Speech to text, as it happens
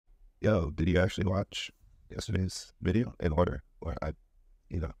yo, did you actually watch yesterday's video in order? Or I,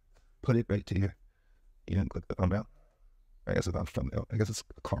 you know, put it right to you. You didn't click the thumbnail. I guess it's not a thumbnail. I guess it's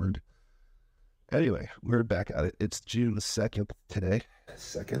a card. Anyway, we're back at it. It's June the 2nd today.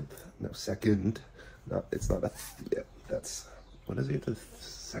 Second? No, second. No, it's not a, yeah, that's, what is it? The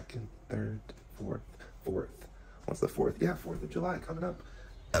second, third, fourth. What's the fourth? Yeah, 4th of July coming up.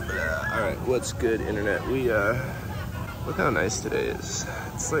 All right, what's good, internet? Look how nice today is.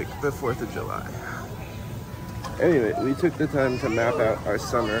 It's like the 4th of July. Anyway, we took the time to map out our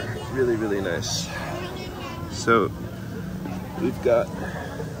summer. Really, really nice. So, we've got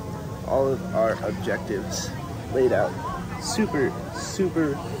all of our objectives laid out. Super,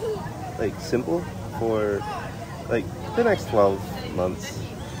 like, simple for, like, the next 12 months.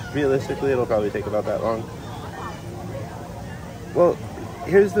 Realistically, it'll probably take about that long. Well,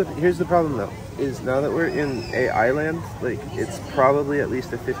 here's the problem though, is now that we're in AI land, like, it's probably at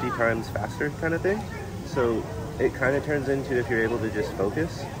least a 50 times faster kind of thing. So it kind of turns into, if you're able to just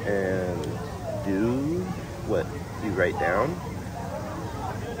focus and do what you write down.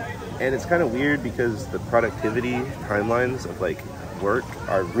 And it's kind of weird because the productivity timelines of like work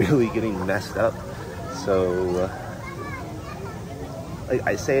are really getting messed up. So like,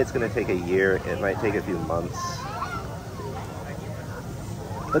 I say it's going to take a year, it might take a few months.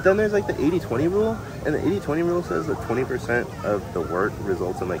 But then there's like the 80-20 rule, and the 80-20 rule says that 20% of the work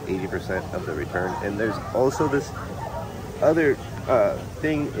results in like 80% of the return. And there's also this other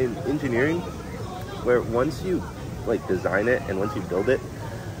thing in engineering where once you like design it and once you build it,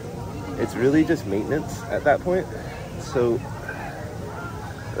 it's really just maintenance at that point. So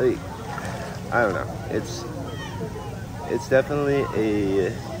like, I don't know, it's definitely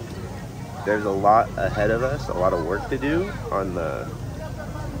there's a lot ahead of us, a lot of work to do on the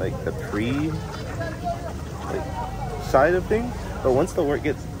side of things, but once the work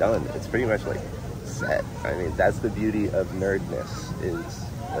gets done, it's pretty much like set. I mean, that's the beauty of nerdness, is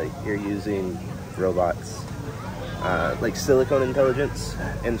like you're using robots like silicone intelligence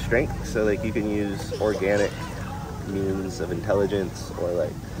and strength, so like you can use organic means of intelligence, or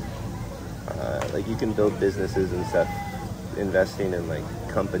like you can build businesses and stuff, investing in like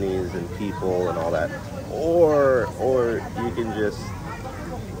companies and people and all that, or you can just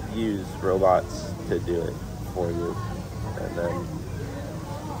use robots to do it for you, and then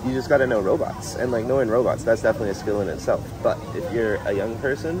you just got to know robots. And like, knowing robots, that's definitely a skill in itself. But if you're a young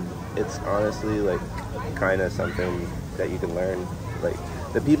person, it's honestly like kind of something that you can learn. Like,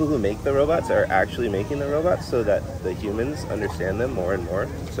 the people who make the robots are actually making the robots so that the humans understand them more and more.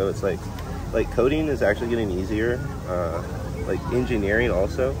 So it's like coding is actually getting easier, like engineering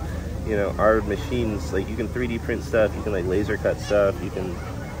also. You know, our machines, like, you can 3D print stuff, you can like laser cut stuff, you can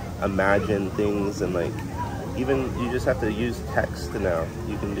imagine things, and like, even you just have to use text now.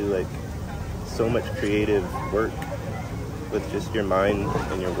 You can do like so much creative work with just your mind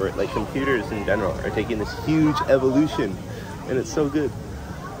and your work. Like, computers in general are taking this huge evolution, and it's so good.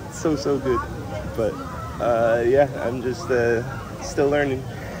 It's so good. But yeah, I'm just still learning.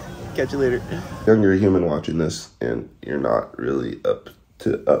 Catch you later. Younger human watching this and you're not really up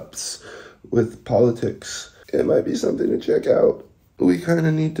to ups with politics, it might be something to check out. We kind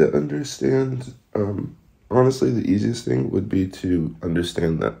of need to understand, honestly, the easiest thing would be to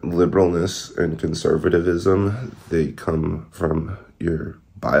understand that liberalness and conservatism, they come from your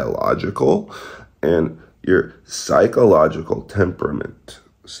biological and your psychological temperament.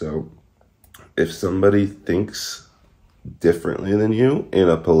 So if somebody thinks differently than you in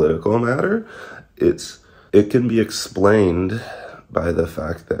a political matter, it can be explained by the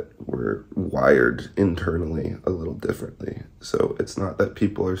fact that we're wired internally a little differently. So it's not that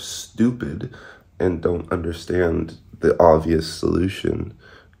people are stupid and don't understand the obvious solution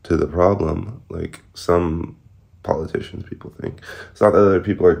to the problem, like some politicians people think. It's not that other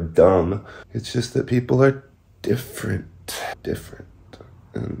people are dumb, it's just that people are different.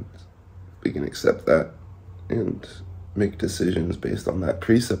 And we can accept that and make decisions based on that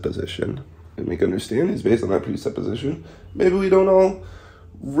presupposition, and make understandings based on that presupposition. Maybe we don't all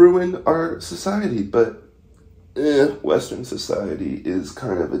ruin our society, but Western society is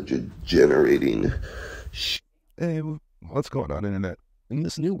kind of a degenerating Hey, what's going on, internet? In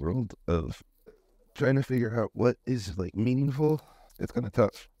this new world of trying to figure out what is like meaningful, it's kind of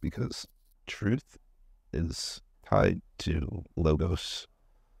tough because truth is tied to logos,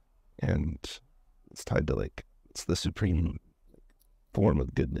 and it's tied to like, it's the supreme form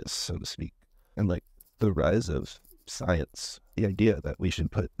of goodness, so to speak. And like the rise of science, the idea that we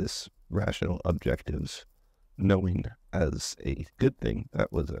should put this rational objectives knowing as a good thing,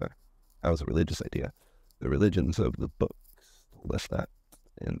 that was a religious idea. The religions of the books told us that,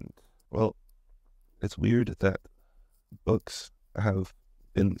 and Well, it's weird that books have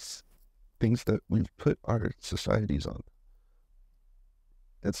been things that we've put our societies on.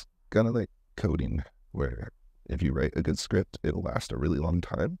 It's kind of like coding, where if you write a good script, it'll last a really long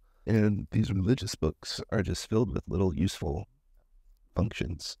time. And these religious books are just filled with little useful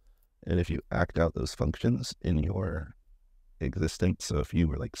functions. And if you act out those functions in your existence, so if you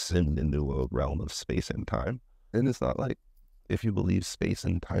were like sinned into a realm of space and time, then it's not like if you believe space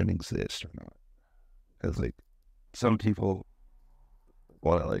and time exist or not. Because like some people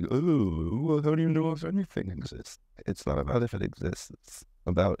want to like, oh, well, how do you know if anything exists? It's not about if it exists. It's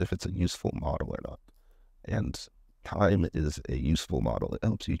about if it's a useful model or not. And time is a useful model. It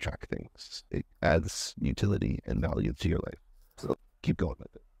helps you track things. It adds utility and value to your life. So keep going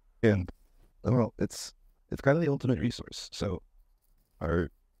with it. And well, it's kind of the ultimate resource. So a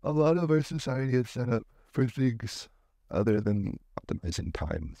lot of our society is set up for things other than optimizing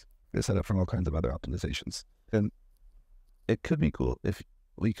time. It's set up for all kinds of other optimizations. And it could be cool if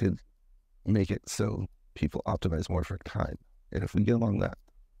we could make it so people optimize more for time. And if we get along that,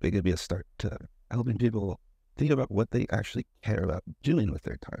 it could be a start to helping people think about what they actually care about doing with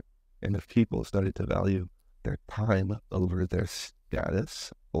their time. And if people started to value their time over their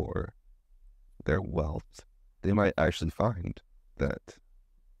status or their wealth, they might actually find that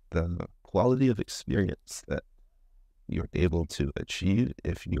the quality of experience that you're able to achieve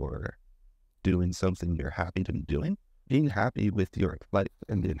if you're doing something you're happy to be doing, being happy with your life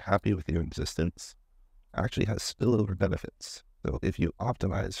and being happy with your existence actually has spillover benefits. So if you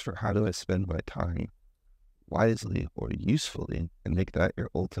optimize for how do I spend my time wisely or usefully and make that your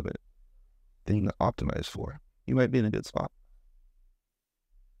ultimate thing to optimize for, you might be in a good spot.